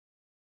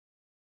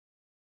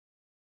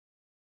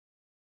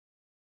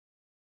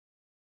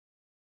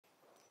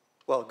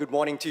Well, good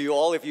morning to you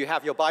all. If you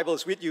have your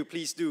Bibles with you,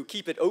 please do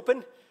keep it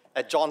open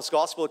at John's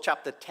Gospel,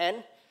 chapter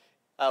 10.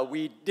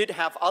 We did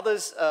have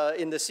others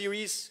in the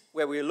series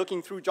where we're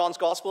looking through John's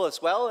Gospel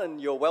as well, and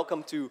you're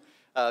welcome to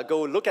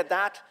go look at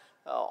that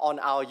on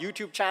our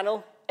YouTube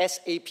channel,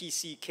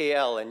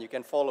 SAPCKL, and you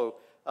can follow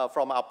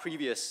from our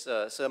previous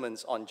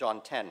sermons on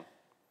John 10.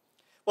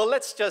 Well,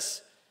 let's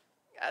just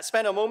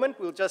spend a moment.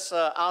 We'll just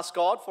ask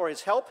God for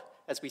His help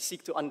as we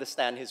seek to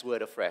understand His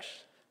Word afresh.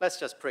 Let's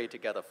just pray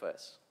together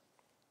first.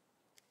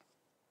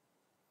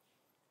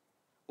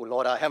 O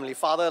Lord, our Heavenly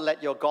Father,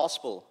 let your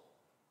gospel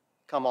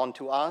come on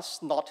to us,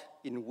 not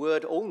in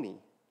word only,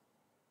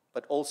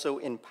 but also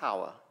in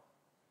power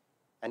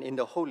and in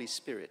the Holy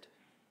Spirit,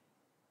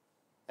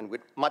 and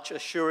with much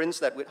assurance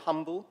that with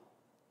humble,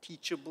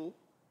 teachable,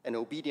 and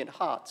obedient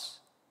hearts,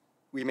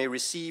 we may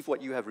receive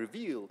what you have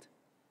revealed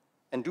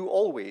and do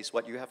always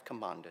what you have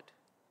commanded.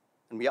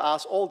 And we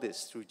ask all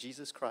this through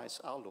Jesus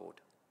Christ our Lord.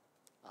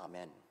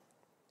 Amen.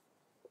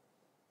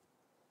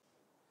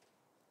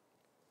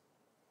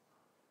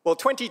 Well,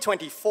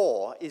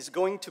 2024 is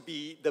going to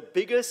be the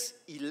biggest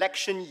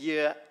election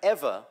year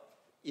ever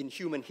in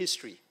human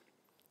history.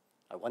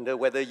 I wonder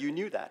whether you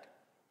knew that.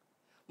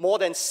 More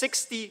than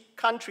 60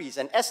 countries,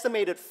 an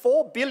estimated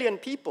 4 billion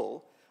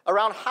people,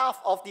 around half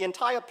of the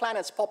entire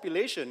planet's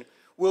population,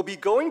 will be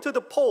going to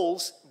the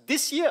polls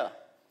this year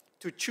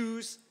to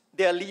choose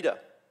their leader.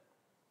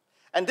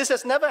 And this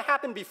has never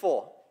happened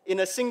before in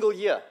a single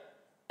year,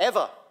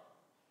 ever.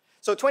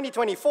 So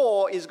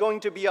 2024 is going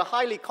to be a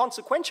highly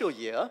consequential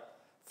year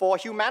for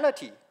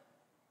humanity.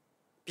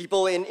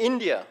 People in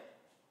India,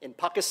 in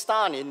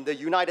Pakistan, in the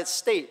United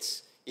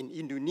States, in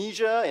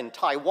Indonesia, in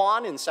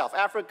Taiwan, in South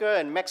Africa,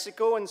 and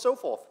Mexico, and so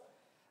forth,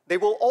 they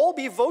will all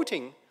be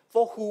voting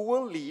for who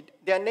will lead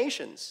their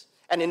nations,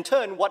 and in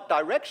turn, what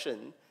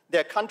direction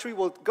their country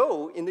will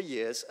go in the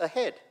years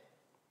ahead.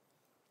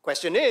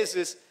 Question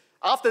is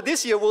after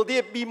this year, will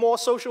there be more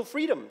social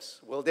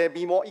freedoms? Will there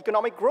be more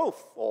economic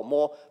growth, or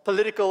more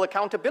political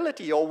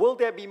accountability, or will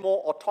there be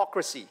more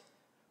autocracy,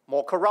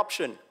 more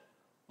corruption,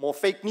 more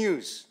fake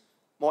news,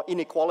 more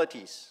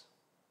inequalities?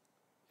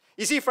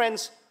 You see,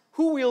 friends,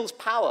 who wields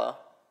power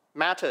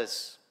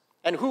matters,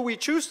 and who we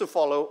choose to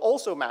follow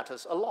also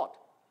matters a lot.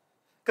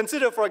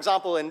 Consider, for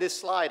example, in this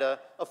slide, a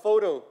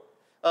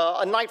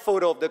night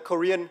photo of the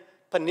Korean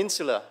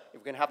peninsula. If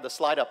we can have the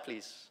slide up,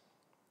 please.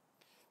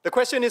 The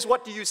question is,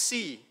 what do you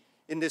see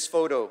in this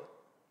photo?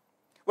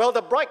 Well,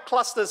 the bright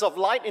clusters of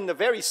light in the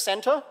very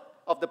center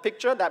of the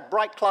picture, that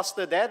bright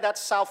cluster there, that's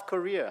South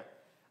Korea.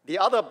 The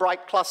other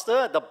bright cluster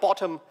at the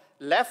bottom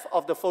left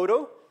of the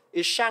photo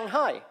is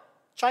Shanghai,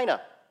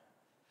 China.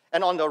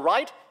 And on the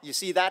right, you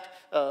see that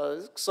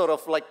sort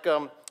of like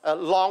a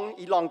long,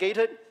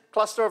 elongated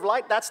cluster of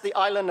light. That's the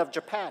island of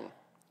Japan.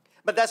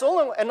 But there's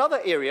only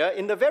another area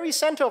in the very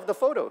center of the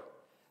photo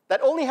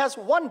that only has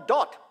one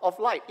dot of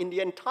light in the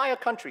entire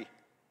country.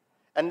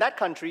 And that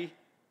country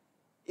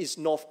is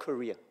North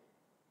Korea.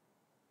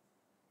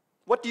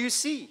 What do you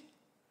see?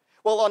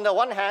 Well, on the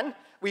one hand,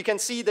 we can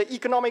see the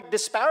economic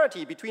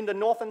disparity between the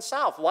North and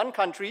South. One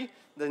country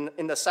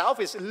in the South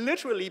is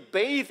literally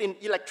bathed in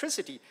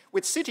electricity,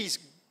 with cities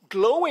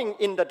glowing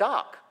in the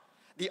dark.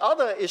 The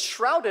other is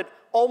shrouded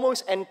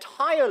almost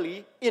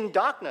entirely in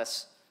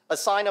darkness, a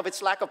sign of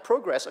its lack of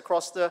progress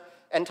across the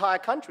entire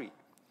country.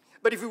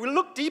 But if we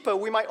look deeper,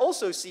 we might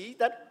also see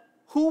that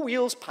who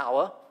wields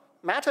power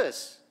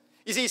matters.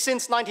 You see,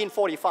 since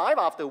 1945,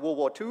 after World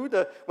War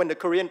II, when the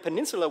Korean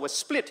peninsula was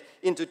split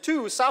into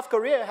two, South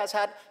Korea has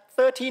had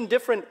 13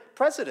 different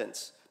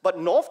presidents. But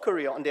North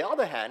Korea, on the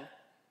other hand,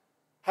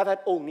 have had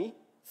only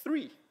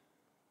 3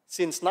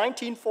 since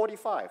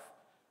 1945.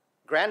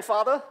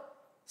 Grandfather,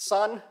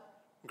 son,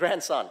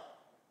 grandson,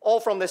 all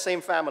from the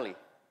same family.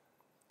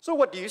 So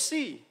what do you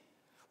see?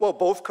 Well,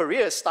 both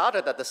Koreas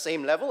started at the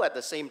same level at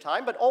the same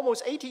time, but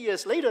almost 80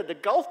 years later, the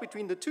gulf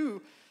between the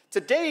two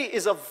today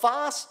is a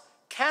vast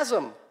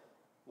chasm.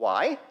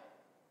 Why?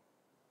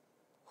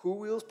 Who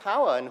wields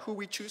power and who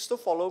we choose to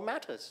follow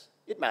matters.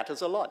 It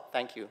matters a lot.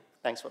 Thank you.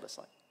 Thanks for the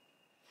slide.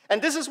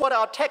 And this is what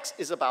our text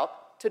is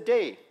about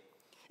today.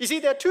 You see,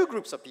 there are 2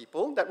 groups of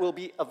people that will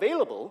be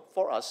available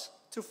for us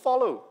to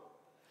follow.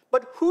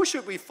 But who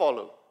should we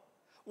follow?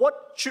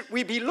 What should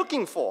we be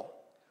looking for?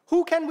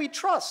 Who can we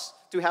trust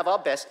to have our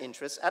best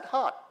interests at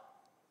heart?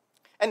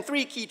 And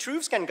 3 key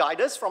truths can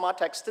guide us from our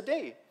text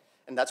today.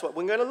 And that's what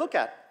we're going to look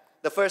at.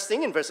 The first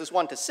thing in verses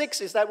 1 to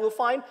 6 is that we'll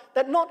find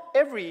that not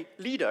every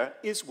leader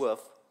is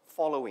worth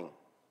following.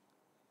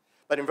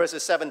 But in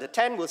verses 7 to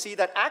 10, we'll see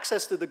that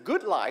access to the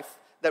good life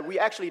that we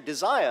actually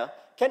desire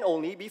can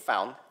only be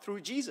found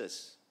through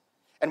Jesus.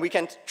 And we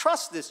can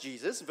trust this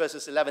Jesus,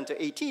 verses 11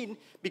 to 18,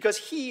 because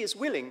he is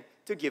willing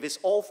to give his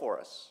all for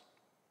us.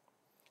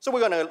 So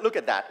we're going to look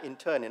at that in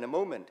turn in a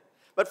moment.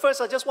 But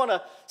first, I just want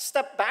to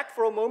step back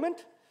for a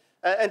moment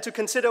and to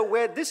consider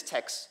where this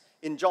text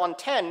in John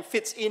 10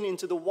 fits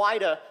into the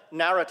wider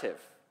narrative.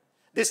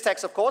 This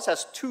text, of course,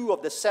 has 2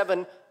 of the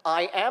 7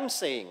 I am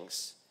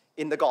sayings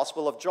in the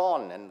Gospel of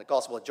John. And the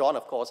Gospel of John,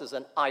 of course, is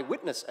an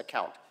eyewitness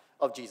account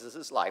of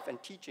Jesus' life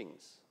and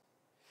teachings.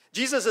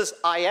 Jesus'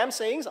 I am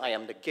sayings, I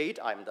am the gate,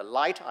 I am the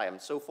light, I am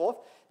so forth,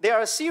 they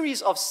are a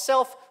series of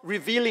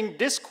self-revealing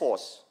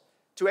discourse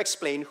to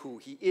explain who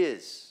he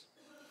is.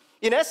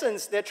 In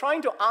essence, they're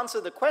trying to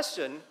answer the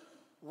question,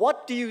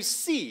 what do you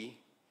see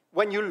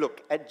when you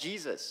look at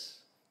Jesus?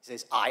 He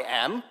says, I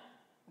am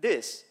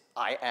this,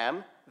 I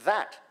am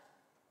that.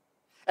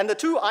 And the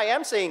two I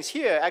am sayings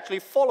here actually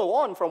follow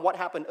on from what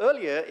happened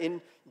earlier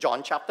in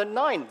John chapter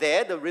 9.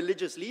 There, the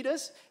religious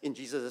leaders in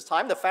Jesus'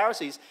 time, the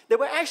Pharisees, they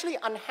were actually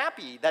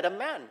unhappy that a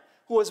man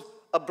who was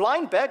a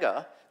blind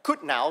beggar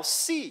could now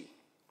see.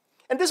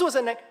 And this was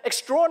an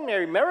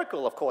extraordinary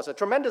miracle, of course, a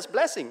tremendous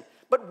blessing.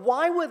 But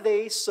why were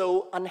they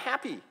so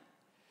unhappy?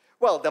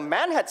 Well, the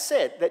man had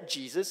said that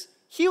Jesus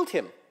healed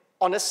him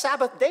on a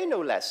Sabbath day,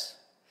 no less.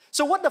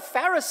 So what the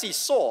Pharisees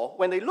saw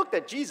when they looked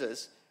at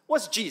Jesus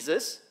was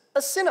Jesus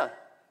a sinner,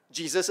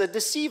 Jesus a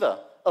deceiver,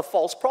 a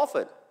false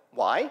prophet.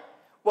 Why?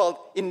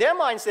 Well, in their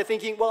minds, they're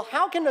thinking, well,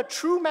 how can a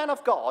true man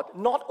of God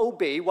not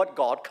obey what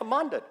God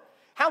commanded?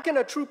 How can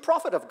a true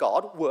prophet of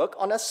God work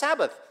on a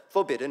Sabbath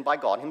forbidden by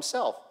God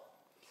himself?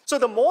 So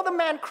the more the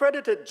man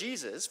credited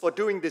Jesus for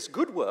doing this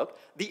good work,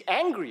 the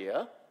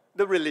angrier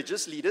the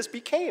religious leaders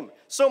became.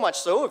 So much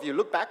so, if you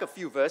look back a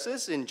few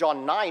verses in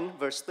John 9,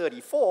 verse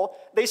 34,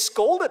 they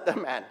scolded the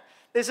man.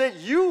 They said,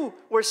 you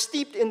were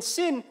steeped in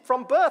sin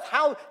from birth.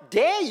 How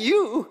dare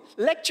you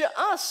lecture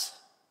us?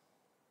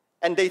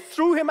 And they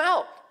threw him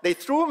out. They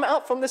threw him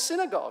out from the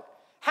synagogue.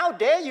 How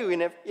dare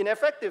you,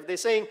 ineffective? They're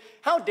saying,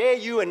 how dare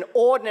you, an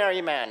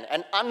ordinary man,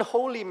 an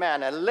unholy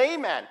man, a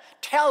layman,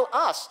 tell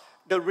us,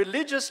 the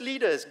religious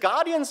leaders,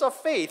 guardians of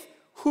faith,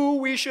 who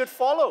we should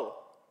follow?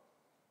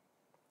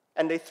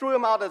 And they threw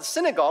him out of the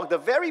synagogue, the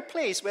very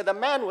place where the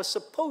man was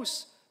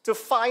supposed to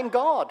find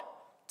God,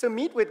 to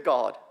meet with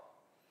God.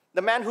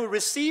 The man who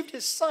received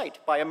his sight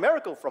by a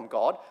miracle from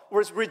God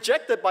was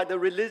rejected by the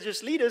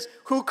religious leaders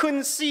who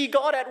couldn't see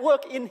God at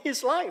work in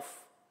his life.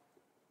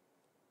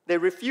 They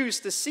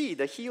refused to see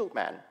the healed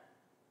man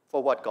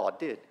for what God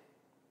did.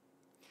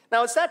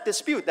 Now, it's that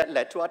dispute that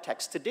led to our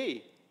text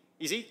today.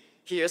 You see,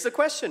 here's the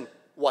question.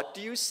 What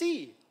do you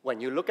see when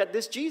you look at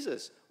this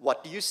Jesus?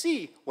 What do you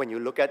see when you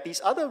look at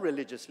these other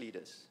religious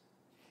leaders?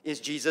 Is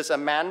Jesus a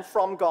man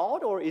from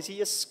God, or is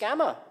he a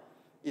scammer?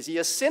 Is he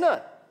a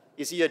sinner?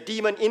 Is he a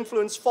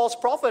demon-influenced false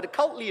prophet, a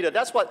cult leader?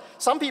 That's what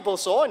some people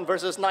saw in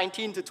verses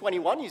 19 to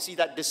 21. You see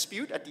that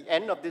dispute at the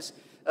end of this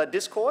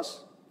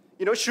discourse.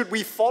 You know, should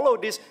we follow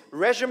this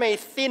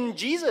resume-thin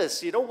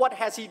Jesus? You know, what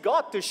has he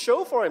got to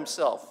show for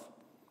himself?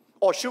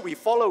 Or should we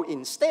follow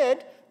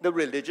instead the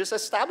religious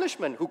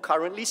establishment who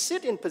currently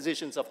sit in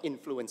positions of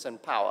influence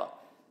and power,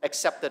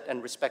 accepted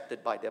and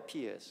respected by their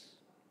peers?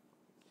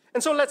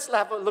 And so let's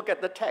have a look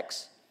at the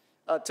text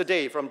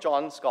today from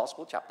John's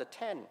Gospel, chapter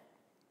 10.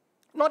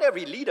 Not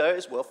every leader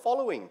is worth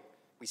following.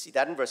 We see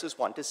that in verses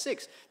 1 to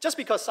 6. Just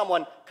because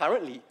someone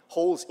currently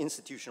holds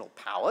institutional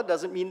power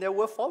doesn't mean they're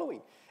worth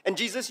following. And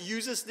Jesus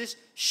uses this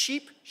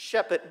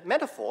sheep-shepherd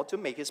metaphor to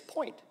make his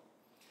point.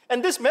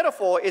 And this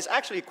metaphor is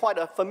actually quite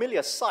a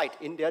familiar sight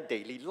in their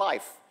daily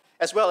life,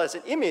 as well as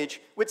an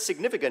image with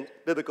significant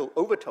biblical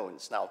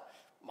overtones. Now,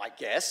 my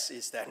guess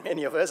is that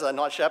many of us are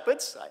not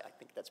shepherds. I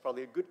think that's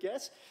probably a good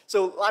guess.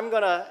 So I'm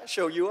going to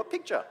show you a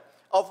picture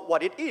of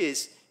what it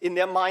is in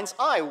their mind's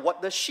eye,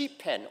 what the sheep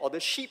pen or the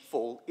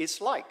sheepfold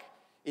is like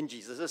in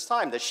Jesus'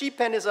 time. The sheep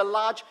pen is a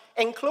large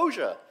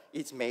enclosure.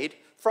 It's made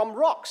from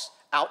rocks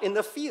out in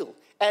the field.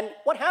 And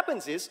what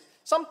happens is,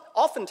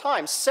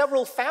 oftentimes,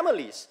 several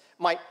families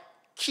might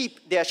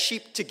keep their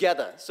sheep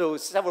together. So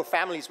several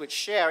families would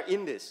share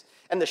in this.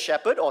 And the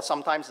shepherd, or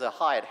sometimes the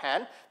hired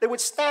hand, they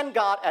would stand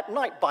guard at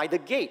night by the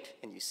gate.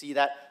 And you see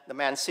that the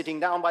man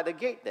sitting down by the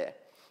gate there.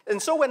 And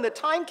so when the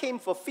time came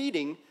for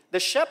feeding, the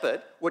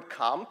shepherd would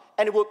come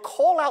and would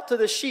call out to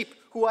the sheep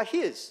who are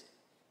his.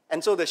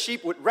 And so the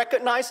sheep would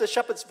recognize the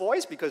shepherd's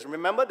voice, because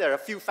remember, there are a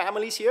few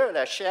families here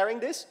that are sharing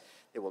this.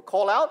 They will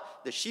call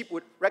out, the sheep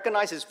would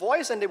recognize his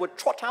voice, and they would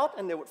trot out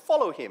and they would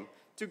follow him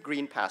to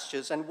green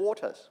pastures and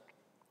waters.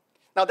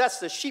 Now that's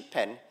the sheep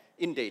pen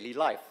in daily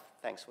life.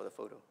 Thanks for the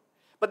photo.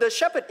 But the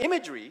shepherd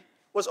imagery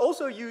was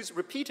also used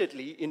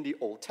repeatedly in the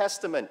Old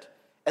Testament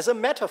as a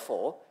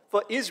metaphor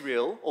for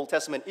Israel, Old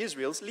Testament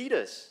Israel's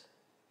leaders.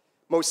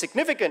 Most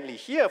significantly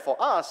here for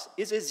us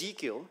is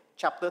Ezekiel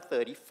chapter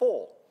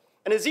 34.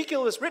 And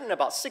Ezekiel was written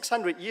about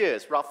 600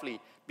 years, roughly,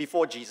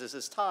 before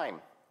Jesus'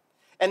 time.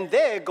 And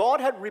there,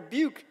 God had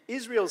rebuked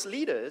Israel's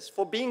leaders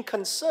for being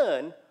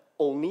concerned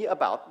only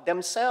about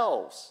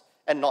themselves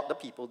and not the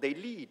people they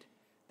lead.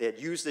 They had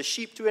used the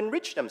sheep to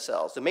enrich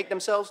themselves, to make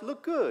themselves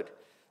look good.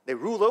 They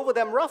ruled over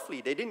them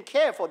roughly. They didn't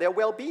care for their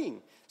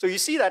well-being. So you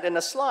see that in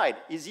a slide,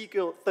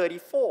 Ezekiel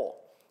 34,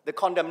 the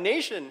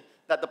condemnation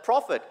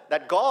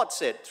that God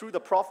said through the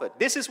prophet.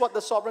 This is what the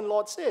sovereign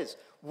Lord says.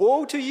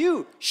 Woe to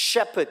you,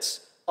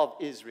 shepherds of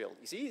Israel.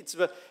 You see,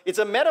 it's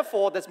a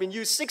metaphor that's been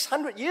used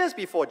 600 years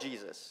before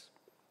Jesus,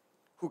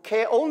 who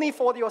care only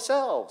for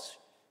yourselves.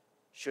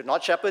 Should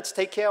not shepherds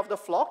take care of the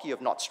flock? You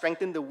have not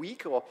strengthened the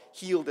weak or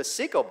healed the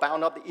sick or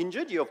bound up the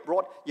injured. You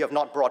have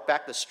not brought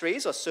back the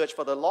strays or searched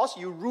for the lost.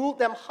 You ruled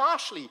them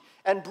harshly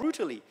and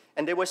brutally,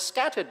 and they were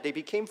scattered. They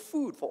became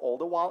food for all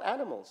the wild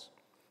animals.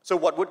 So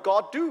what would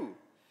God do?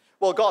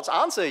 Well, God's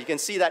answer, you can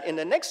see that in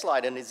the next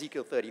slide in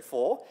Ezekiel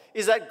 34,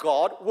 is that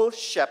God will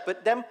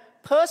shepherd them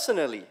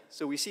personally.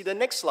 So we see the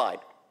next slide.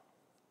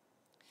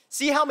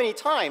 See how many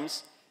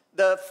times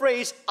the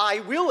phrase "I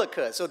will"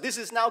 occurs. So this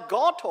is now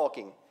God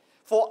talking.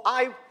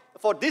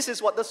 For this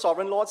is what the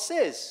sovereign Lord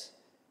says.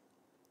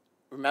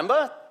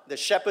 Remember, the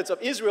shepherds of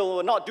Israel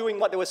were not doing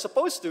what they were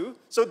supposed to,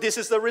 so this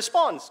is the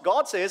response.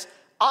 God says,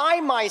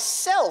 I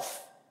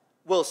myself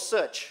will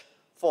search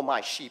for my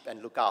sheep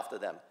and look after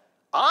them.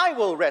 I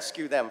will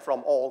rescue them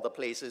from all the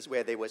places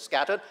where they were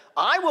scattered.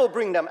 I will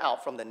bring them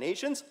out from the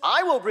nations.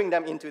 I will bring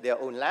them into their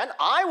own land.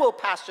 I will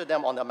pasture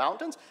them on the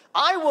mountains.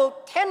 I will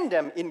tend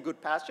them in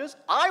good pastures.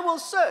 I will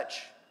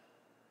search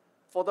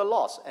for the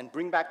lost and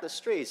bring back the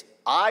strays.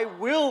 I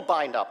will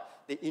bind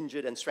up the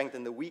injured and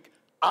strengthen the weak.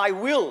 I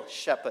will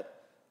shepherd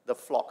the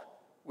flock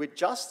with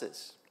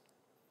justice.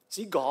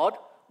 See, God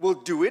will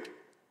do it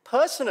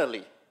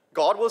personally.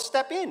 God will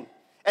step in.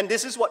 And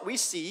this is what we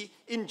see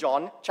in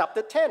John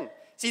chapter 10.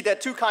 See, there are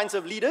two kinds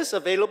of leaders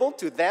available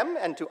to them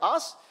and to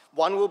us.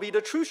 One will be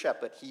the true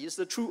shepherd. He is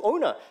the true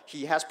owner.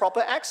 He has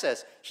proper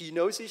access. He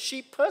knows his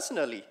sheep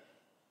personally.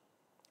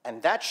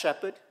 And that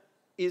shepherd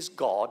is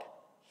God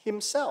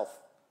himself,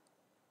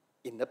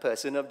 in the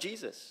person of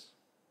Jesus.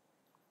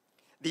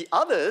 The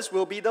others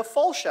will be the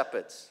false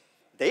shepherds.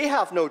 They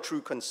have no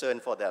true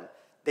concern for them.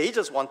 They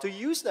just want to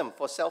use them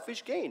for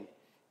selfish gain.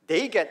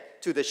 They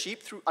get to the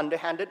sheep through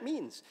underhanded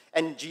means.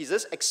 And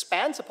Jesus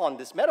expands upon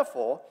this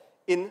metaphor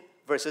in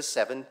verses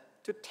 7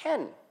 to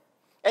 10.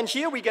 And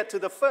here we get to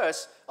the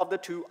first of the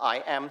two I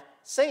am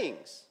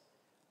sayings.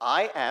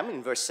 I am,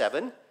 in verse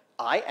 7,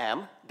 I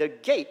am the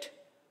gate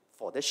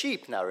for the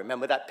sheep. Now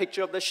remember that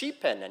picture of the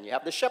sheep pen, and you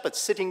have the shepherd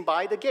sitting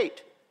by the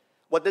gate.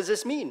 What does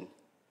this mean?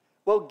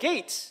 Well,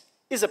 gates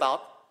is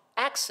about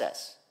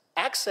access.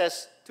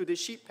 Access to the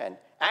sheep pen,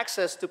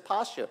 access to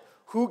pasture.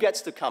 Who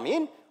gets to come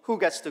in? Who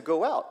gets to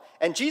go out?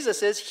 And Jesus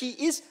says he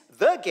is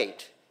the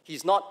gate.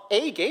 He's not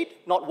a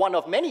gate, not one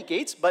of many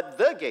gates, but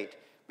the gate,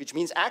 which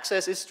means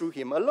access is through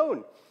him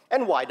alone.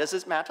 And why does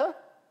this matter?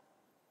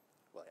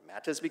 Well, it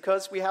matters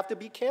because we have to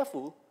be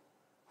careful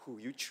who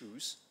you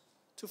choose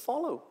to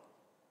follow.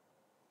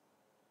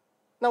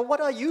 Now, what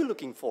are you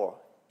looking for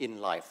in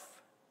life?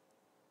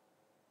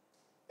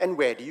 And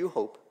where do you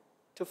hope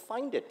to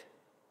find it?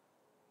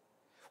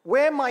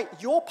 Where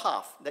might your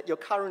path that you're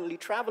currently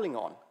traveling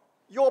on,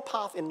 your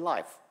path in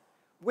life,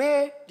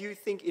 where do you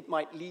think it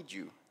might lead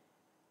you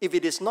if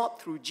it is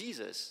not through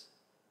Jesus,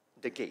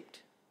 the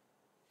gate?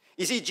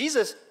 You see,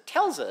 Jesus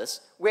tells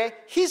us where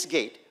his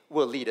gate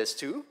will lead us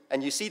to,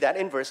 and you see that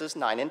in verses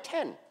 9 and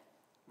 10.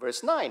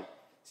 Verse 9,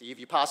 see, if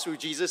you pass through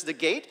Jesus, the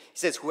gate, he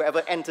says,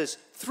 whoever enters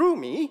through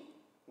me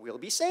will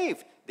be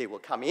saved. They will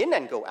come in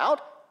and go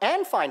out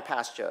and find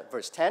pasture.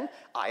 Verse 10,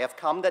 I have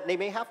come that they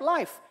may have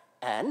life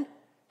and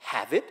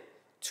have it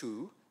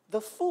to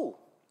the full.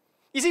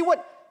 You see,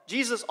 what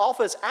Jesus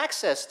offers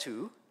access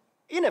to,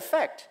 in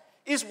effect,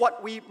 is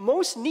what we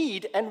most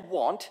need and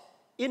want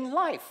in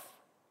life.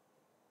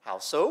 How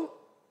so?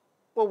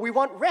 Well, we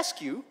want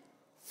rescue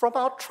from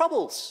our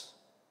troubles.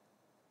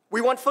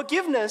 We want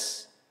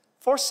forgiveness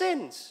for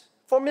sins,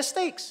 for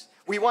mistakes.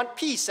 We want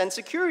peace and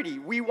security.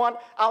 We want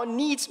our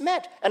needs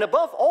met. And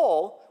above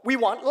all, we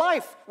want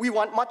life. We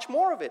want much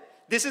more of it.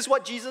 This is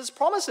what Jesus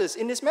promises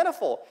in this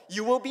metaphor.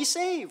 You will be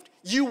saved.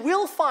 You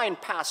will find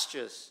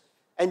pastures.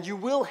 And you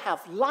will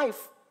have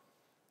life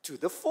to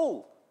the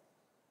full.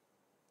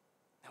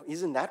 Now,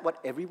 isn't that what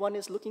everyone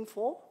is looking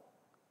for?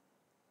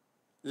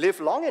 Live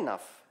long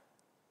enough,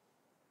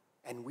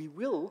 and we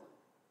will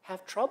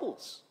have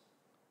troubles.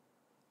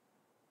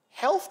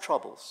 Health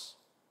troubles,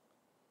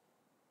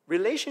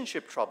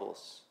 relationship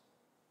troubles,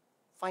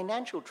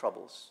 financial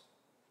troubles.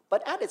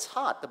 But at its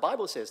heart, the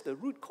Bible says, the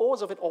root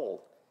cause of it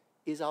all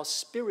is our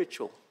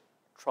spiritual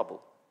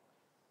trouble.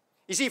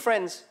 You see,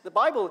 friends, the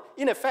Bible,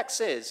 in effect,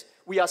 says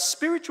we are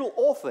spiritual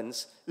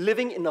orphans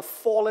living in a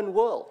fallen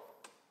world.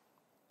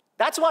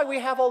 That's why we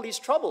have all these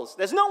troubles.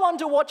 There's no one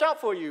to watch out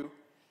for you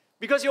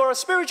because you're a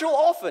spiritual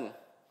orphan.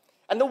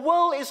 And the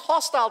world is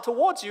hostile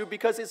towards you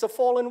because it's a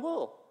fallen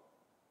world.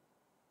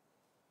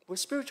 We're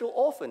spiritual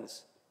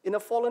orphans in a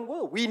fallen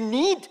world. We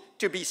need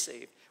to be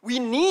saved. We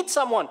need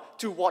someone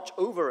to watch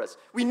over us.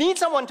 We need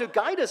someone to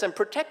guide us and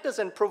protect us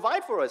and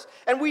provide for us.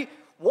 And we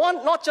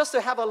want not just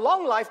to have a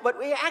long life, but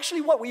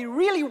what we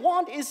really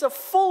want is a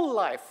full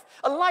life.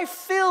 A life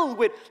filled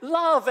with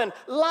love and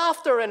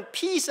laughter and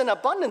peace and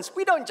abundance.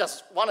 We don't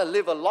just want to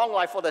live a long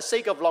life for the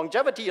sake of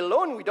longevity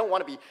alone. We don't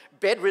want to be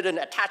bedridden,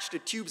 attached to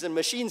tubes and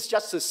machines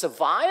just to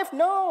survive.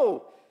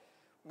 No.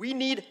 We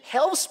need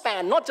health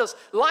span, not just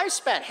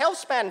lifespan, health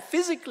span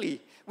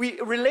physically,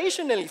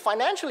 relationally,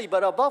 financially,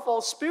 but above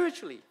all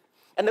spiritually.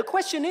 And the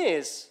question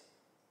is,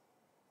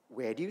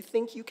 where do you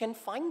think you can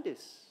find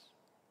this?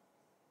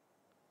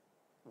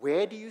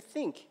 Where do you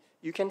think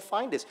you can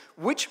find this.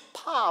 Which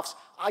paths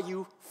are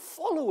you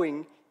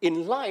following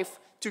in life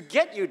to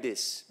get you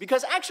this?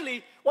 Because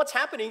actually, what's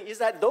happening is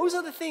that those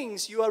are the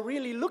things you are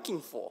really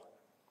looking for.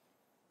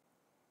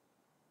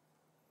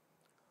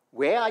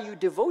 Where are you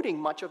devoting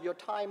much of your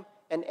time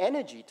and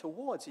energy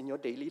towards in your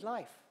daily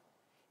life?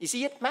 You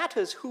see, it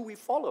matters who we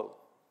follow,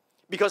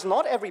 because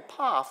not every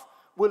path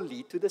will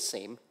lead to the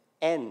same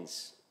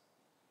ends.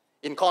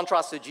 In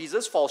contrast to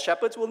Jesus, false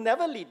shepherds will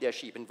never lead their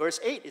sheep. In verse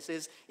 8, it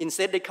says,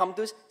 instead they come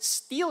to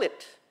steal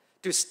it.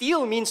 To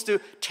steal means to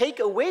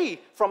take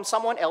away from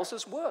someone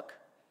else's work.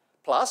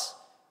 Plus,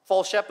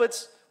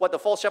 what the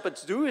false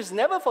shepherds do is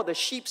never for the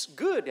sheep's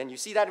good. And you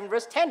see that in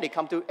verse 10, they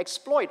come to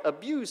exploit,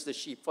 abuse the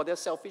sheep for their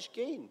selfish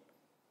gain.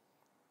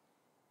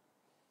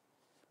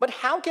 But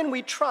how can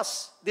we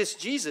trust this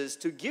Jesus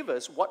to give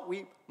us what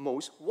we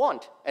most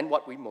want and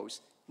what we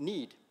most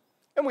need?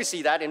 And we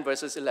see that in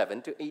verses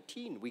 11 to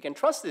 18. We can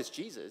trust this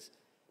Jesus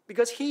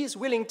because he is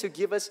willing to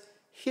give us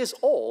his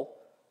all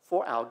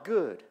for our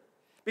good.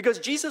 Because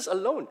Jesus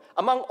alone,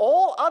 among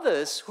all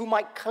others who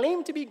might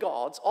claim to be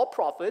gods or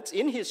prophets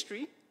in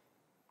history,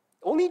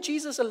 only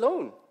Jesus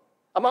alone,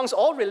 amongst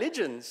all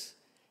religions,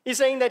 is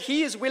saying that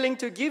he is willing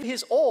to give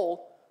his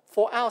all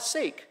for our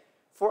sake,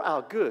 for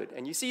our good.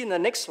 And you see in the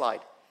next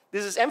slide,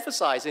 this is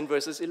emphasized in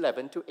verses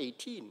 11 to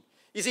 18.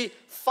 You see,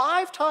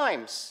 5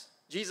 times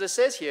Jesus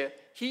says here,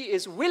 he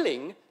is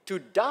willing to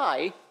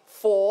die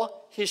for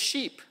his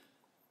sheep.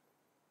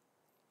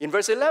 In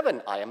verse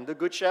 11, I am the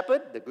good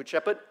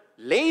shepherd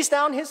lays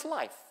down his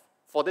life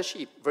for the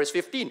sheep. Verse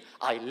 15,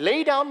 I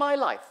lay down my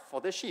life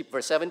for the sheep.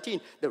 Verse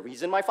 17, the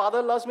reason my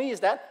Father loves me is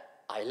that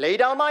I lay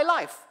down my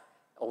life,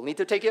 only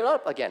to take it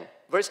up again.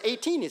 Verse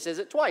 18, he says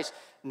it twice.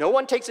 No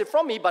one takes it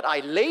from me, but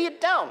I lay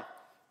it down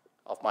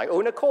of my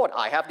own accord.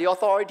 I have the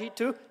authority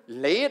to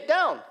lay it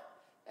down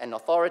and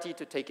authority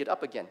to take it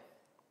up again.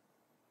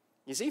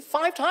 You see,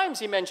 5 times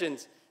he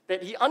mentions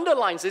that he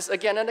underlines this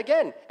again and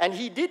again. And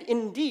he did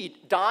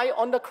indeed die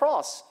on the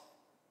cross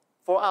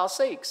for our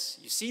sakes.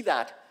 You see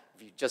that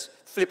if you just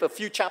flip a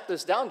few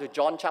chapters down to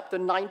John chapter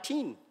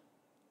 19.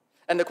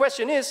 And the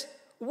question is,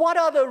 what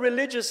other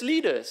religious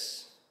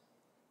leaders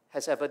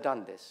has ever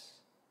done this?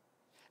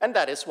 And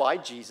that is why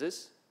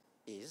Jesus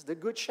is the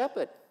good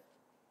shepherd.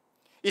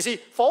 You see,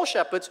 false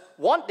shepherds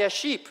want their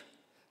sheep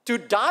to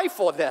die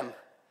for them,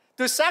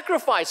 to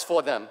sacrifice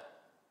for them.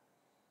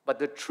 But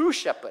the true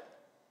shepherd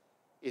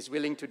is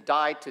willing to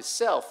die to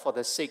self for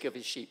the sake of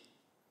his sheep.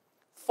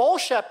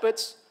 False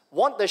shepherds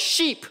want the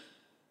sheep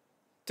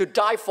to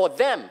die for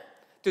them,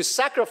 to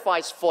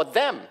sacrifice for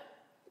them.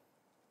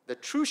 The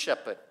true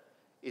shepherd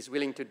is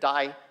willing to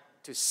die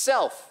to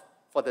self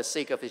for the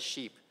sake of his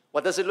sheep.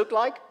 What does it look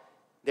like?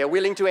 They're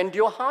willing to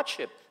endure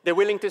hardship. They're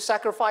willing to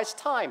sacrifice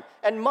time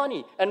and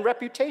money and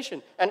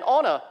reputation and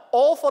honor,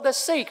 all for the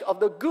sake of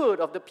the good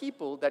of the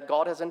people that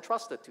God has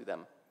entrusted to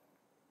them.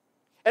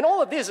 And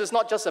all of this is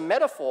not just a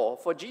metaphor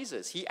for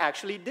Jesus. He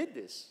actually did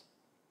this.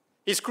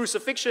 His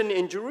crucifixion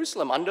in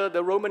Jerusalem under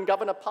the Roman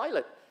governor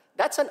Pilate,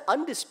 that's an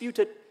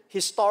undisputed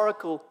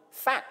historical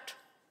fact,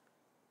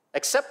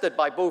 accepted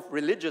by both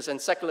religious and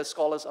secular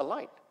scholars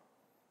alike.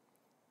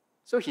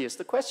 So here's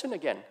the question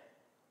again.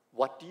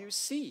 What do you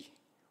see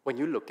when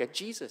you look at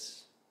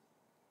Jesus?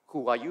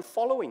 Who are you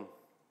following?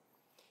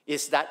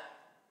 Is that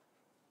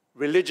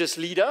religious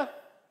leader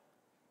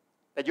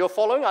that you're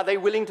following, are they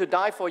willing to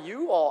die for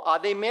you, or are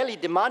they merely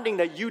demanding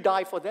that you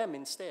die for them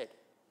instead?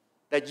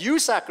 That you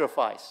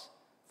sacrifice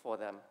for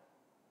them?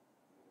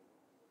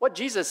 What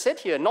Jesus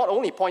said here not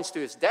only points to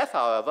his death,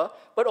 however,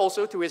 but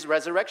also to his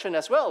resurrection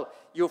as well.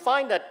 You'll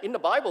find that in the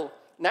Bible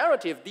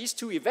narrative, these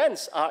 2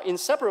 events are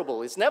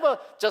inseparable. It never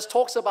just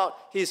talks about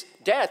his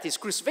death, his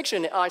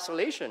crucifixion in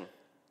isolation.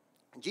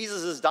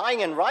 Jesus'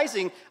 dying and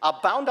rising are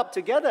bound up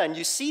together, and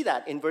you see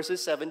that in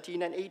verses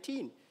 17 and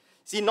 18.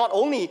 See, not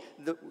only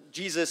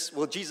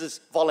will Jesus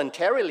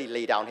voluntarily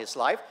lay down his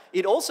life,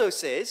 it also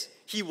says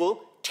he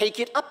will take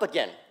it up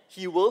again.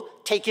 He will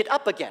take it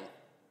up again.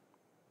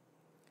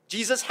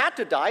 Jesus had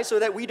to die so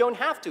that we don't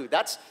have to.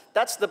 That's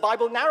the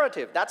Bible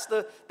narrative. That's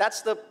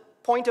the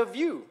point of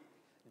view.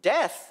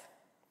 Death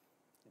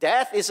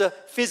is a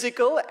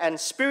physical and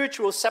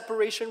spiritual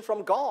separation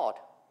from God.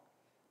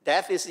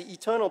 Death is the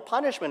eternal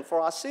punishment for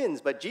our sins,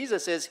 but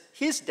Jesus says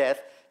his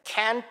death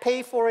can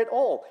pay for it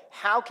all.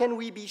 How can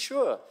we be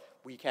sure?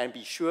 We can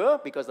be sure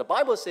because the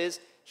Bible says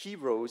he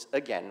rose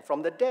again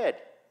from the dead.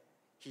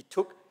 He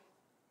took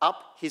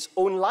up his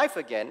own life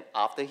again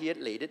after he had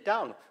laid it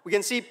down. We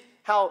can see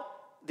how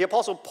the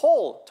Apostle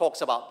Paul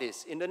talks about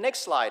this in the next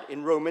slide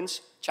in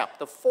Romans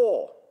chapter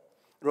 4.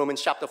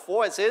 Romans chapter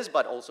 4, it says,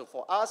 but also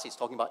for us, he's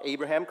talking about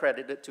Abraham,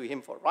 credited to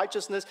him for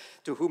righteousness,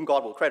 to whom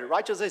God will credit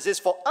righteousness. It says,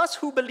 for us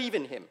who believe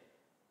in him,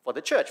 for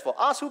the church, for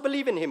us who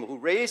believe in him, who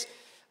raised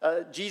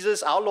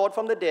Jesus, our Lord,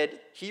 from the dead,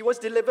 he was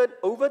delivered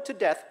over to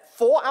death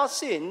for our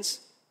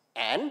sins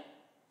and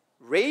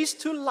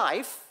raised to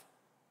life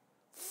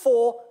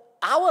for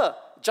our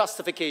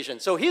justification.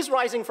 So his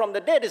rising from the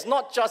dead is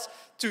not just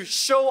to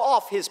show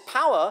off his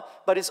power,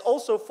 but it's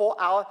also for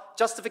our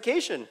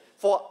justification,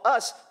 for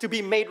us to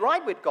be made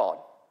right with God.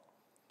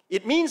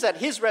 It means that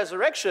his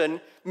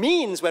resurrection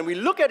means, when we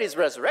look at his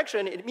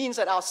resurrection, it means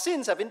that our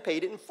sins have been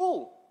paid in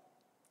full.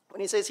 When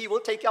he says he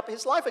will take up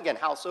his life again,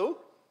 how so?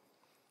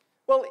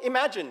 Well,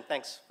 imagine,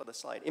 thanks for the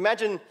slide,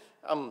 imagine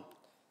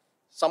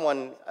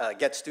someone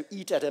gets to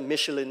eat at a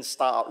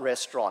Michelin-star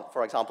restaurant,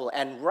 for example,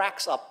 and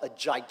racks up a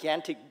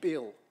gigantic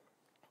bill,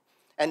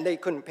 and they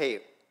couldn't pay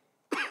it.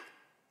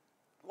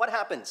 What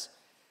happens?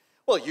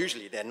 Well,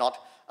 usually they're not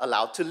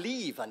allowed to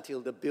leave until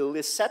the bill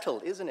is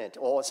settled, isn't it?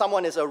 Or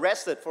someone is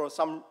arrested for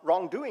some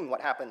wrongdoing,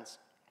 what happens?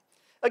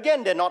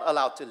 Again, they're not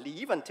allowed to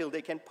leave until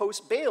they can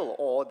post bail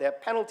or their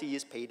penalty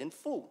is paid in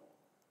full.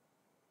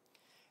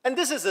 And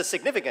this is the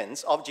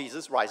significance of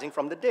Jesus rising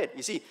from the dead.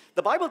 You see,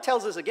 the Bible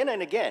tells us again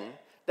and again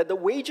that the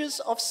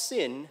wages of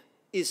sin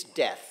is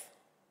death.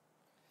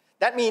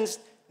 That means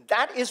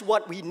that is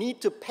what we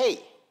need to pay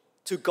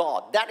to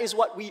God. That is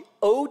what we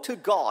owe to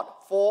God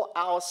for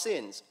our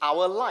sins,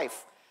 our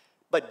life.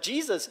 But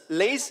Jesus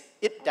lays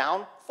it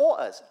down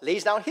for us,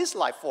 lays down his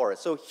life for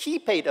us. So he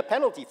paid a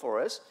penalty for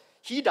us.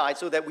 He died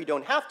so that we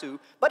don't have to.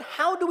 But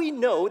how do we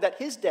know that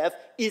his death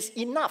is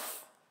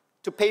enough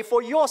to pay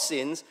for your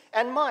sins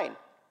and mine?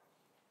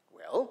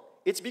 Well,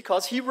 it's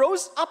because he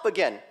rose up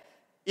again.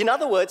 In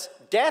other words,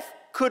 death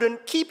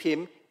couldn't keep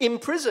him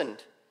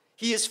imprisoned.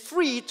 He is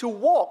free to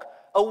walk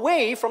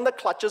away from the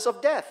clutches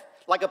of death.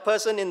 Like a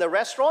person in the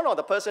restaurant or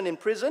the person in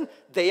prison,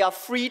 they are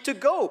free to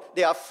go.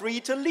 They are free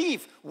to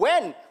leave.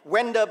 When?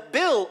 When the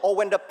bill or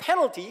when the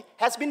penalty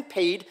has been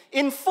paid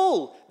in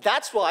full.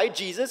 That's why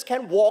Jesus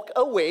can walk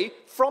away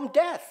from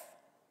death.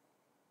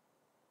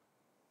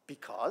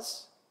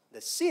 Because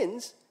the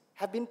sins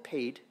have been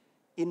paid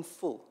in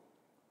full.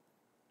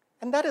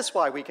 And that is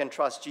why we can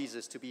trust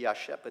Jesus to be our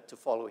shepherd, to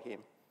follow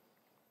him.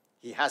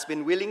 He has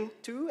been willing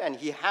to, and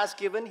he has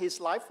given his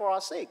life for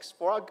our sakes,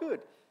 for our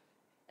good.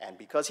 And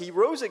because he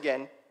rose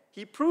again,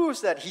 he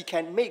proves that he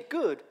can make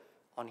good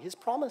on his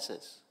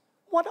promises.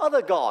 What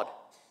other God?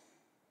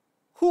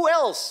 Who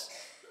else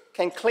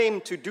can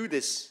claim to do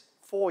this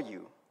for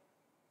you?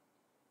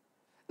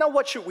 Now,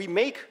 what should we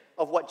make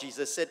of what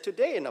Jesus said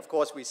today? And of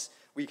course,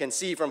 we can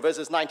see from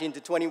verses 19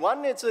 to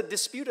 21, it's a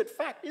disputed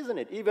fact, isn't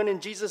it? Even in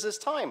Jesus'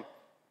 time.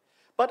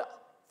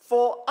 But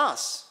for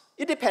us,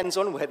 it depends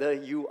on whether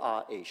you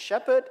are a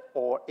shepherd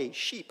or a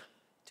sheep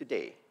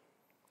today.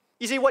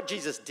 You see, what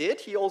Jesus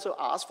did, he also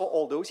asked for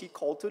all those he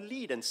called to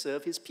lead and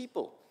serve his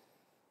people.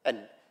 And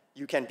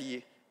you can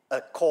be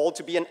called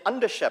to be an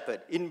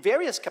under-shepherd in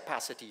various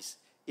capacities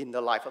in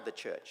the life of the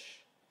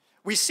church.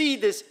 We see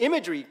this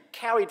imagery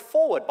carried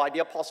forward by the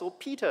Apostle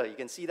Peter. You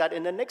can see that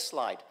in the next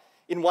slide,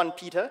 in 1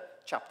 Peter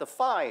chapter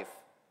 5.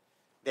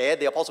 There,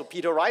 the Apostle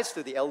Peter writes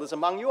to the elders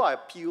among you, I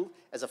appeal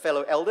as a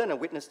fellow elder and a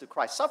witness to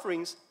Christ's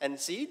sufferings, and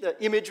see the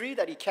imagery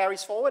that he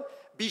carries forward,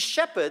 be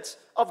shepherds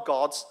of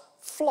God's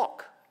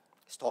flock.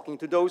 He's talking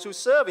to those who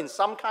serve in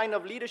some kind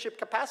of leadership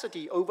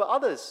capacity over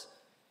others.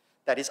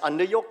 That is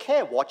under your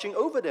care, watching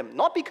over them,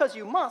 not because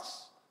you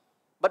must,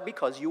 but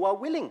because you are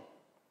willing,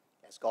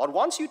 as God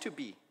wants you to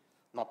be,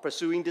 not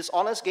pursuing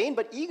dishonest gain,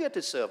 but eager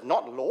to serve,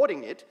 not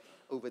lording it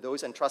over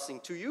those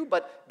entrusting to you,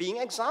 but being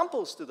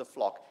examples to the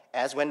flock,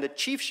 as when the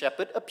chief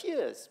shepherd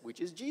appears, which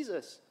is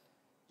Jesus.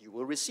 You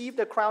will receive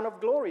the crown of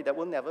glory that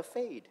will never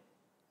fade.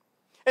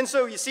 And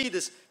so you see,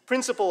 this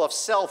principle of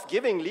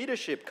self-giving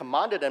leadership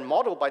commanded and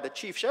modeled by the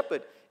chief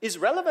shepherd is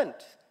relevant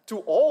to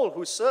all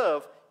who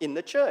serve in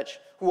the church,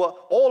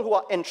 all who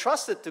are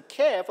entrusted to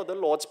care for the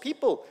Lord's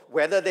people,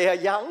 whether they are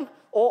young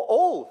or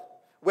old,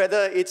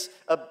 whether it's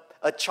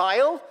a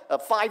child, a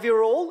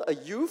 5-year-old, a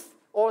youth,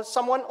 or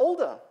someone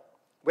older,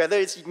 whether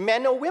it's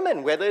men or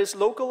women, whether it's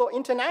local or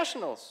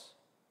internationals.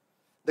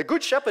 The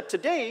Good Shepherd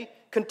today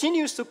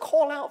continues to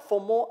call out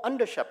for more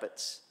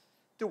under-shepherds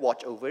to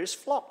watch over his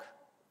flock.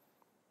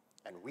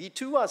 And we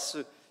too are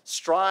to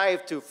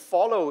strive to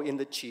follow in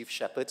the chief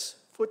shepherd's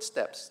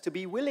footsteps, to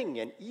be willing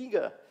and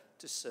eager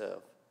to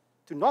serve,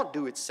 to not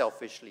do it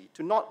selfishly,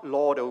 to not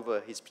lord over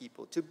his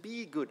people, to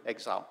be good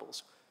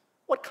examples.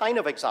 What kind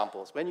of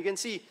examples? When you can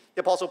see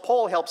the Apostle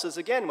Paul helps us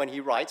again when he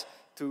writes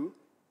to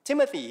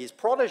Timothy, his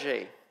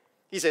protege.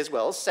 He says,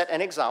 well, set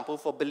an example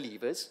for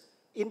believers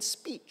in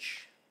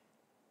speech.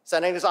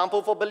 Set an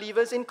example for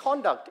believers in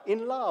conduct,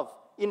 in love,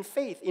 in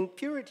faith, in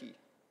purity.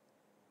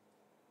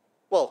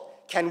 Well,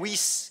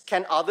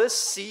 can others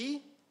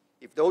see,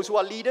 if those who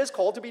are leaders,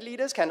 called to be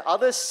leaders, can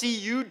others see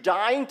you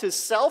dying to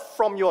self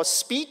from your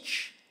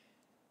speech?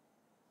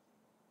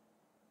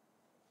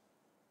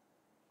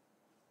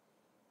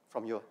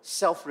 From your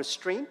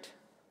self-restraint?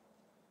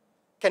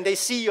 Can they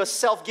see your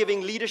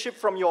self-giving leadership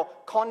from your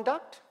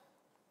conduct?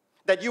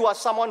 That you are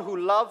someone who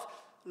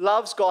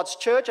loves God's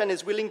church and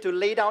is willing to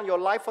lay down your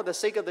life for the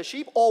sake of the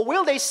sheep? Or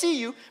will they see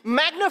you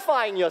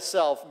magnifying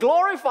yourself,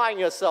 glorifying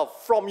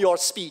yourself from your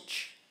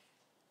speech?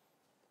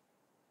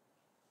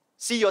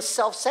 See your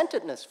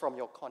self-centeredness from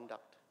your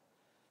conduct.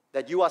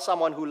 That you are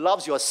someone who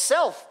loves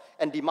yourself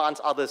and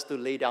demands others to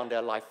lay down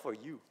their life for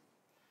you.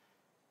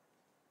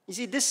 You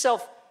see, this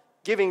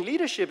self-giving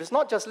leadership is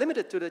not just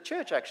limited to the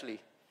church, actually.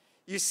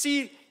 You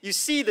see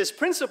this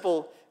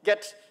principle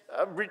get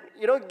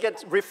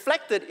gets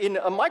reflected in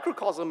a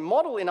microcosm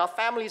model in our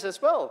families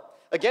as well.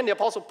 Again, the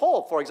Apostle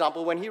Paul, for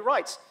example, when he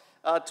writes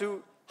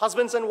to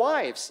husbands and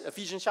wives,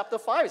 Ephesians chapter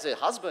 5, he says,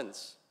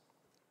 husbands,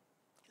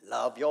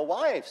 love your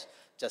wives,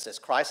 just as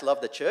Christ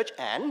loved the church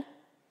and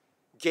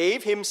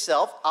gave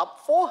himself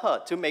up for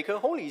her to make her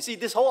holy. You see,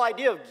 this whole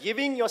idea of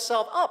giving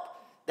yourself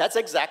up, that's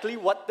exactly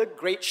what the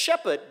great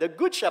shepherd, the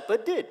good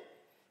shepherd, did.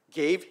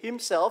 Gave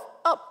himself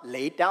up,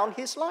 laid down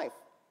his life.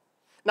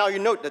 Now you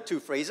note the two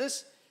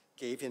phrases,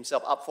 gave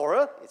himself up for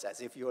her, it's as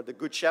if you're the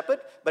good shepherd,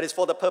 but it's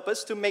for the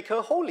purpose to make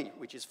her holy,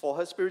 which is for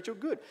her spiritual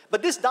good.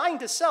 But this dying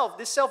to self,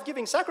 this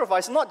self-giving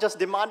sacrifice, not just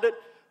demanded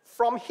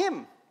from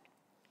him,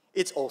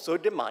 it's also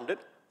demanded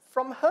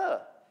from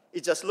her.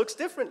 It just looks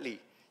differently.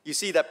 You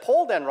see that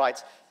Paul then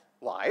writes,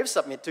 wives,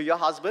 submit to your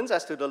husbands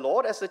as to the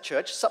Lord, as the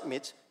church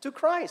submits to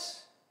Christ.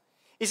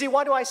 You see,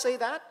 why do I say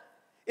that?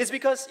 It's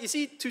because, you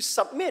see, to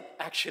submit,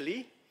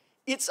 actually,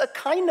 it's a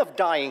kind of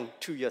dying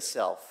to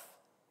yourself.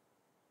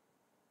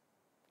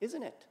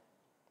 Isn't it?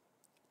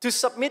 To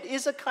submit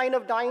is a kind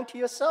of dying to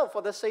yourself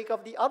for the sake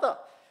of the other.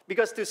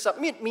 Because to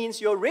submit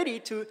means you're ready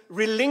to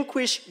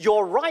relinquish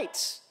your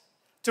rights,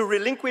 to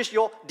relinquish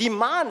your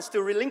demands,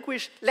 to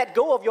let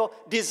go of your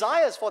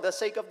desires for the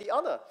sake of the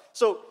other.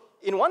 So,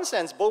 in one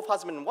sense, both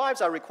husband and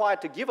wives are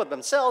required to give of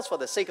themselves for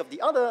the sake of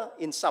the other.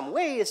 In some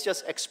way, it's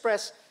just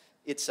expressed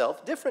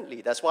itself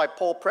differently. That's why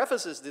Paul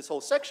prefaces this whole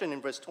section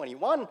in verse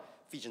 21,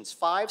 Ephesians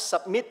 5,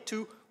 submit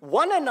to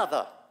one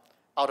another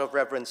out of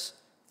reverence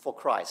for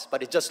Christ.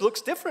 But it just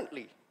looks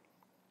differently.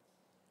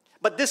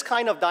 But this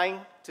kind of dying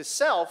to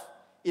self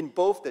in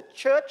both the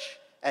church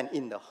and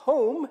in the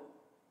home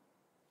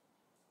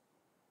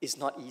is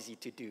not easy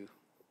to do.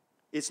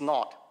 It's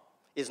not.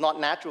 It's not a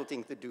natural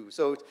thing to do.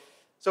 So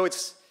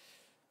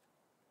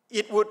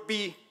it would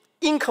be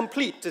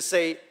incomplete to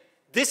say,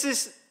 this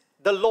is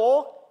the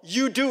law,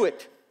 you do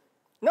it.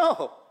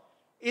 No,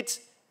 it's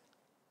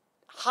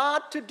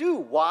hard to do.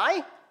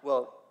 Why?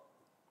 Well,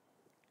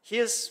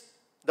 here's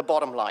the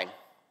bottom line.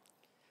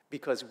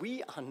 Because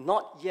we are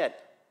not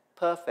yet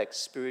perfect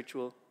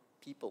spiritual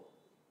people,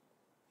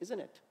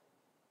 isn't it?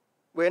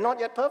 We're not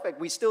yet perfect.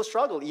 We still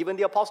struggle. Even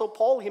the Apostle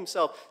Paul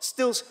himself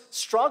still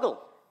struggles.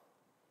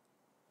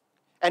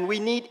 And we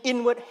need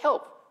inward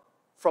help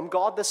from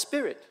God the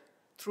Spirit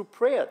through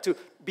prayer to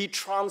be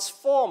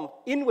transformed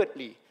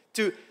inwardly,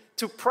 to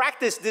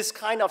practice this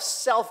kind of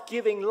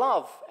self-giving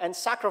love and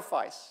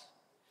sacrifice.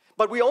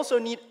 But we also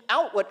need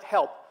outward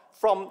help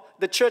from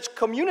the church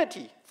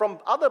community, from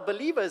other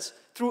believers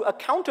through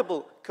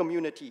accountable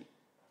community.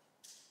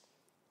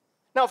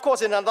 Now, of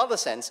course, in another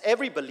sense,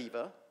 every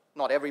believer,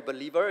 not every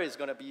believer is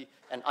going to be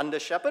an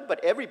under-shepherd,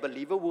 but every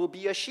believer will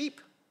be a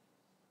sheep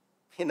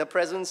in the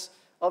presence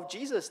of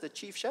Jesus, the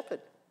chief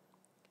shepherd.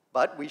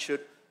 But we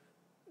should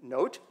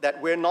note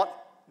that we're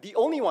not the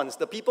only ones.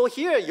 The people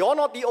here, you're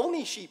not the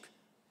only sheep.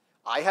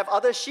 I have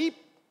other sheep,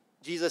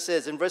 Jesus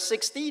says in verse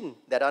 16,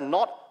 that are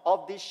not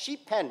of this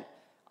sheep pen.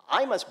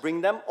 I must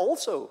bring them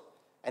also,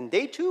 and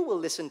they too will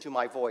listen to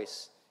my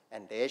voice,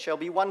 and there shall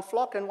be one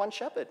flock and one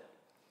shepherd.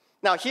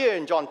 Now here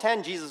in John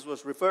 10, Jesus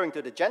was referring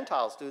to the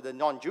Gentiles, to the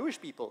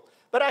non-Jewish people.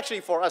 But actually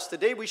for us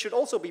today, we should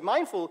also be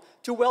mindful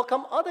to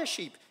welcome other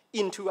sheep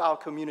into our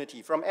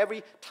community from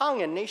every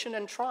tongue and nation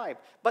and tribe.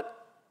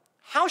 But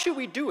how should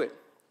we do it?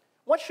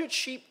 What should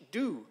sheep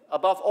do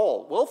above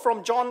all? Well,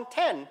 from John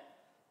 10,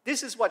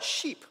 this is what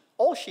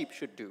all sheep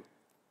should do.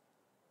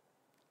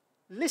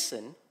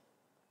 Listen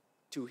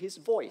to his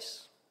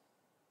voice.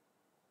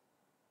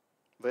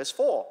 Verse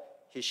 4,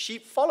 his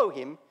sheep follow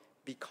him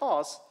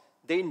because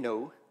they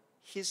know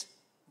his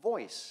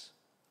voice.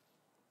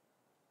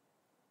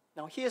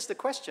 Now here's the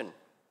question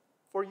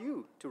for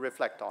you to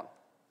reflect on.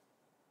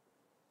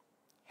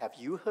 Have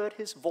you heard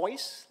his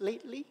voice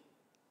lately?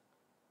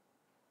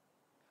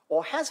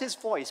 Or has his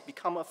voice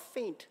become a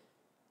faint,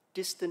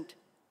 distant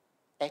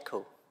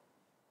echo?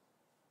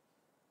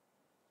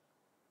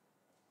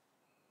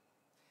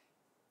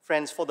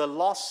 Friends, for the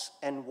lost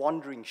and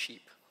wandering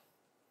sheep,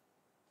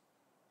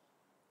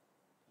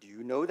 do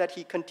you know that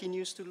he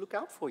continues to look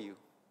out for you?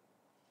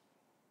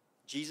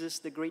 Jesus,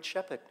 the great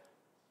shepherd,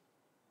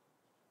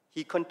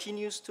 he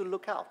continues to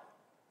look out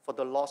for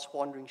the lost,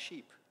 wandering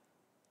sheep,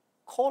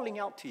 calling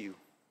out to you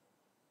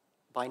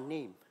by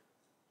name.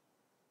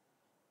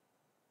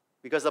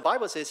 Because the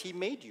Bible says he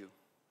made you.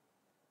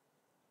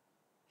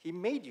 He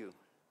made you.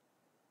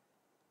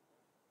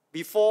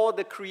 Before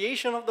the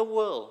creation of the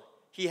world,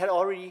 he had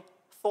already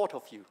thought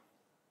of you.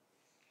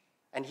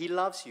 And he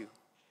loves you.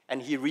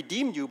 And he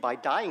redeemed you by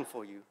dying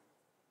for you.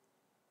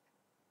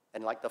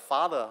 And like the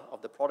father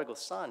of the prodigal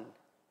son,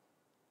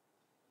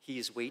 he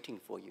is waiting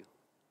for you.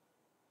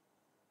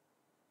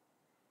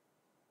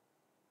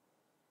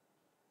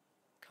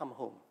 Come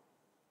home.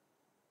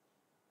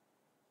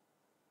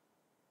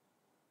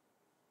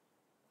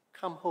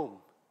 Come home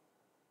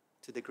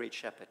to the great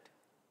shepherd.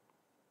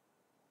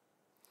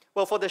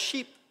 Well, for the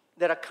sheep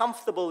that are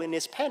comfortable in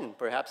his pen,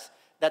 perhaps,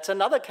 that's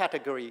another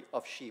category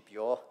of sheep.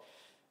 You're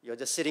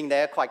just sitting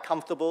there quite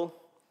comfortable,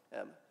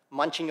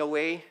 munching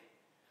away.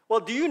 Well,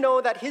 do you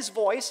know that his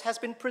voice has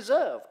been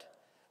preserved?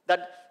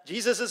 That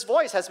Jesus'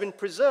 voice has been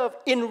preserved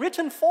in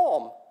written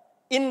form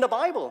in the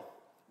Bible.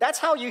 That's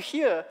how you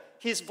hear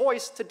his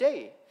voice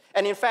today.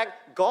 And in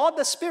fact, God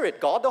the Spirit,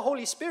 God the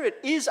Holy Spirit,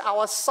 is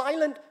our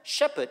silent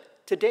shepherd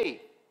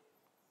today,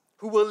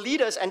 who will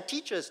lead us and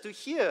teach us to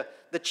hear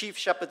the chief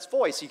shepherd's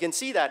voice. You can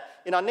see that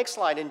in our next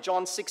slide in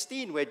John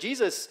 16, where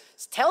Jesus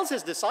tells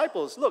his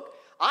disciples, look,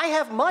 I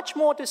have much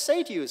more to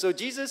say to you. So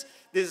Jesus,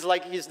 this is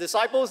like his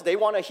disciples, they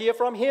want to hear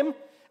from him.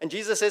 And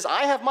Jesus says,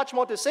 I have much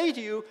more to say to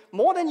you,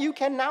 more than you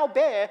can now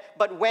bear.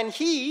 But when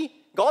he,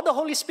 God the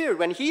Holy Spirit,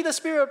 when he, the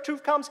Spirit of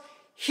truth, comes,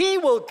 he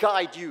will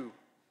guide you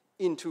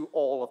into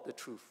all of the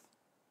truth.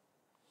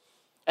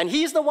 And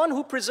he's the one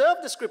who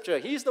preserved the scripture.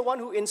 He's the one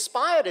who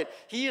inspired it.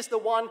 He is the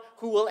one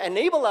who will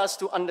enable us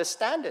to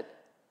understand it.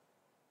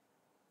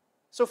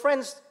 So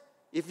friends,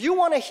 if you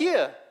want to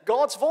hear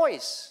God's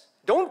voice,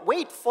 don't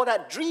wait for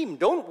that dream.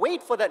 Don't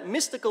wait for that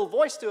mystical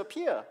voice to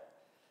appear.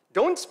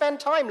 Don't spend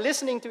time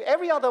listening to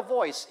every other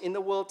voice in the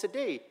world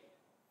today.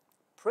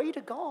 Pray to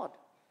God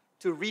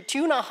to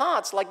retune our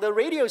hearts like the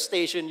radio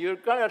station. You're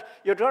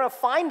gonna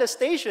find the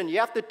station. You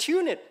have to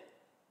tune it.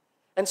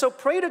 And so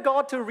pray to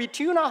God to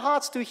retune our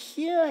hearts to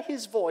hear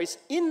his voice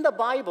in the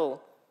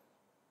Bible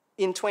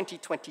in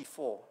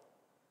 2024.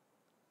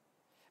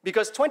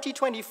 Because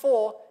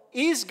 2024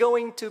 is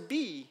going to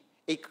be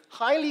a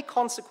highly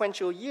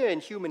consequential year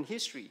in human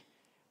history.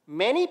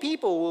 Many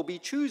people will be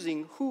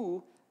choosing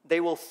who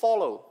they will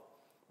follow.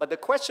 But the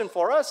question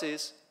for us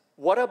is,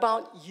 what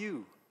about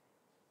you?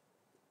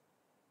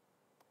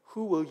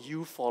 Who will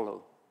you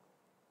follow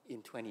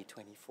in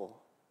 2024?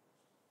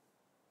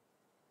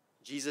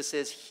 Jesus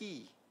says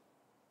he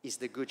is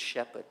the good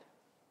shepherd.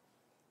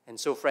 And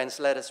so,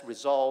 friends, let us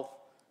resolve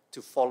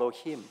to follow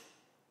him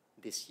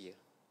this year.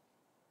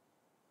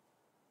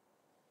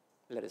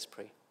 Let us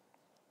pray.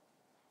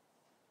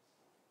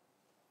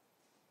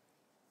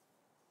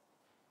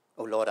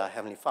 Oh Lord, our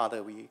Heavenly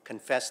Father, we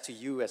confess to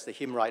you, as the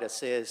hymn writer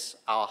says,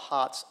 our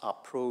hearts are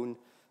prone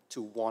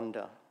to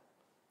wander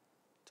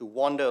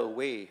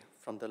away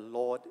from the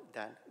Lord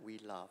that we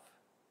love.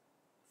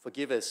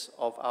 Forgive us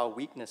of our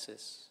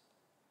weaknesses.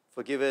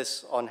 Forgive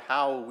us on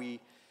how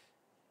we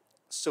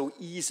so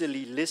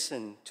easily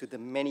listen to the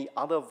many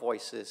other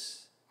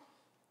voices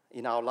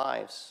in our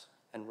lives,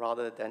 and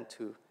rather than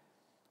to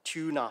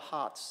tune our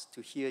hearts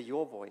to hear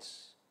your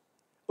voice.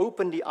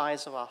 Open the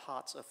eyes of our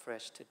hearts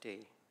afresh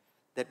today,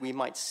 that we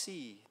might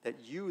see that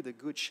you, the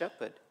good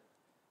shepherd,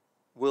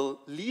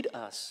 will lead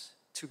us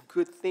to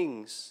good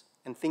things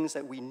and things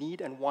that we need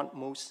and want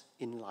most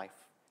in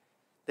life.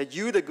 That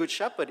you, the good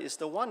shepherd, is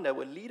the one that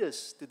will lead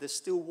us to the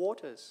still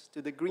waters,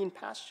 to the green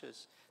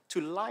pastures, to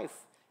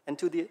life, and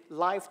to the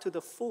life to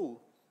the full,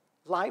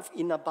 life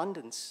in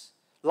abundance,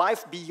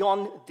 life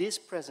beyond this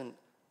present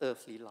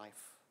earthly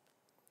life.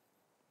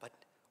 But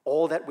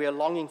all that we are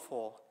longing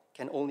for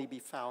can only be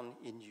found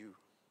in you.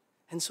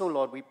 And so,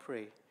 Lord, we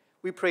pray.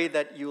 We pray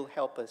that you'll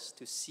help us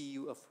to see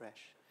you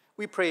afresh.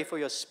 We pray for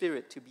your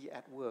Spirit to be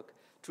at work,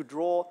 to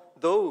draw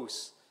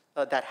those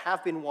that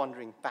have been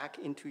wandering back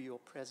into your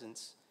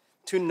presence,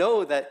 to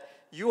know that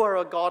you are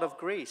a God of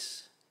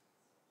grace,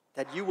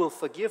 that you will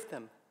forgive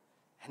them,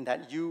 and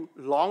that you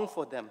long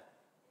for them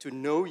to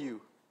know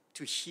you,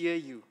 to hear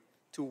you,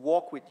 to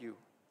walk with you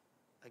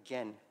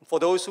again. For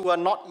those who are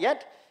not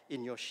yet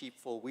in your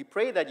sheepfold, we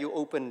pray that you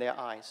open their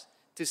eyes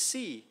to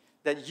see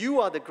that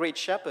you are the great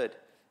shepherd,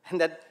 and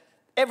that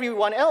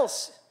everyone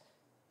else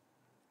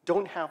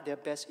don't have their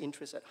best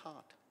interests at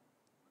heart,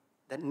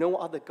 that no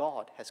other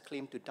God has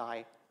claimed to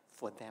die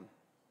for them.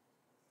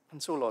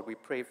 And so, Lord, we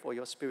pray for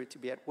your Spirit to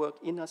be at work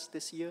in us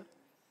this year.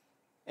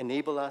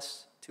 Enable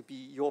us to be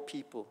your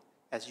people,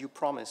 as you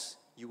promise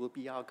you will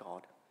be our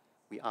God.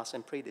 We ask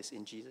and pray this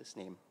in Jesus'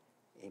 name.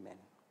 Amen.